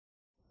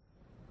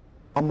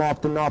I'm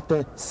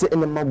often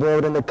sitting in my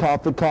world in the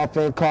coffin,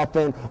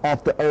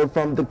 off the earth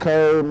from the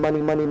curb.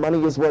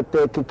 Money is what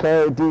they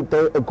concur. Do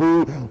they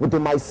agree with they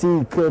might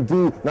see? Could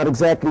be not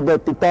exactly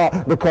what they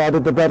thought. The car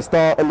that the rap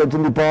star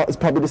allegedly bought is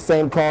probably the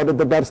same car that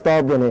the rap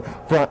star rented.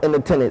 Front in the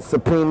tenant,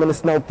 supreme in the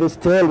snowfish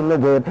tail in the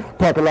wood.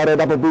 Parking lot at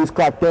Applebee's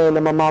clocked in,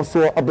 and my mom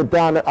saw up and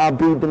down that I'll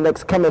be the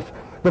next cometh.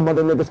 The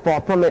mother niggas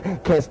far from it.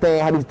 Can't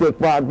stand how these dick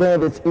ride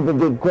bandits even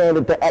get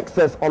granted the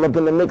access. All up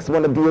in the mix.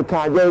 Wanna be a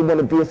Kanye,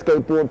 wanna be a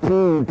skateboard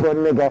P. But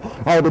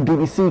nigga, all the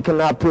BBC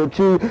cannot put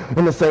you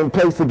in the same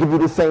place to give you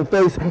the same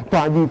face.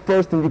 Find you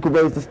first and you can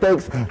raise the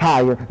stakes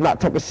higher.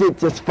 Not talking shit,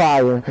 just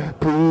fire.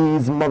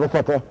 Please,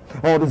 motherfucker.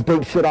 All this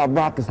big shit I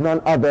rock is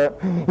none other.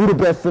 You the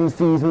best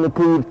MCs in the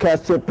crew.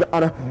 Cash shit, the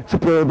honor,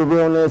 superior the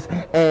realness.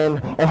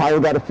 And Ohio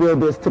gotta feel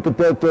this. Took a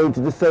decade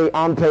to just say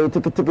I'm paid.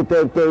 Took a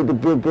decade to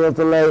give girls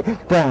a lay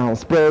down.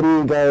 Spread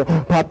ego,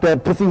 pop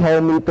that pussy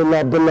hole, meet the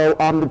love below.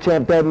 I'm the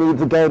champ that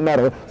needs a gold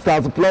medal.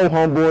 Styles of flow,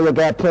 homeboy, I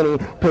got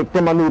plenty. Pick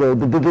from my noodle,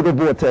 the digital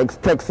vortex.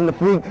 Text in the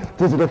freak,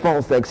 digital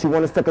phone sex. You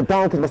wanna suck it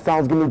down, cause my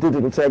sounds give me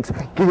digital checks.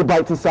 Give you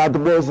bites inside the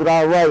words that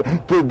I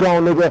write. Get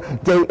going,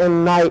 nigga, day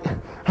and night.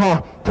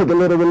 Take it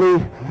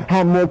literally.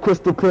 How more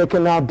crystal clear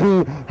can I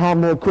be? How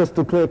more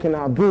crystal clear can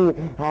I be?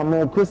 How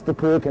more crystal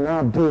clear can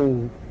I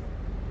be?